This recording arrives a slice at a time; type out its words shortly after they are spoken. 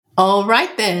All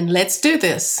right then, let's do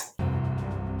this.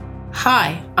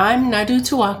 Hi, I'm Nadu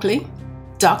Tuakli,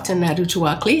 Dr. Nadu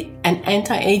Tuakli, an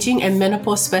anti-aging and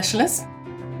menopause specialist.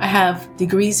 I have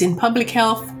degrees in public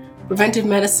health, preventive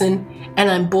medicine, and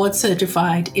I'm board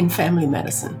certified in family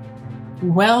medicine.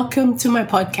 Welcome to my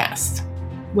podcast,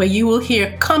 where you will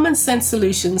hear common sense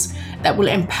solutions that will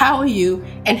empower you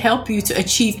and help you to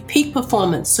achieve peak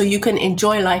performance so you can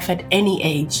enjoy life at any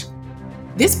age.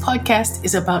 This podcast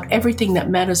is about everything that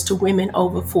matters to women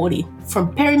over 40,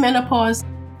 from perimenopause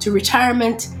to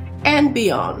retirement and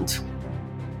beyond.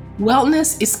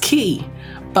 Wellness is key,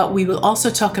 but we will also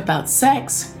talk about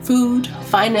sex, food,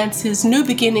 finances, new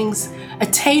beginnings,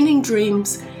 attaining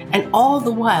dreams, and all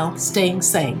the while staying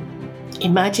sane.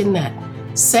 Imagine that.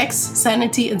 Sex,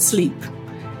 sanity, and sleep.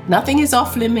 Nothing is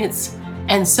off limits,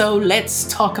 and so let's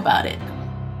talk about it.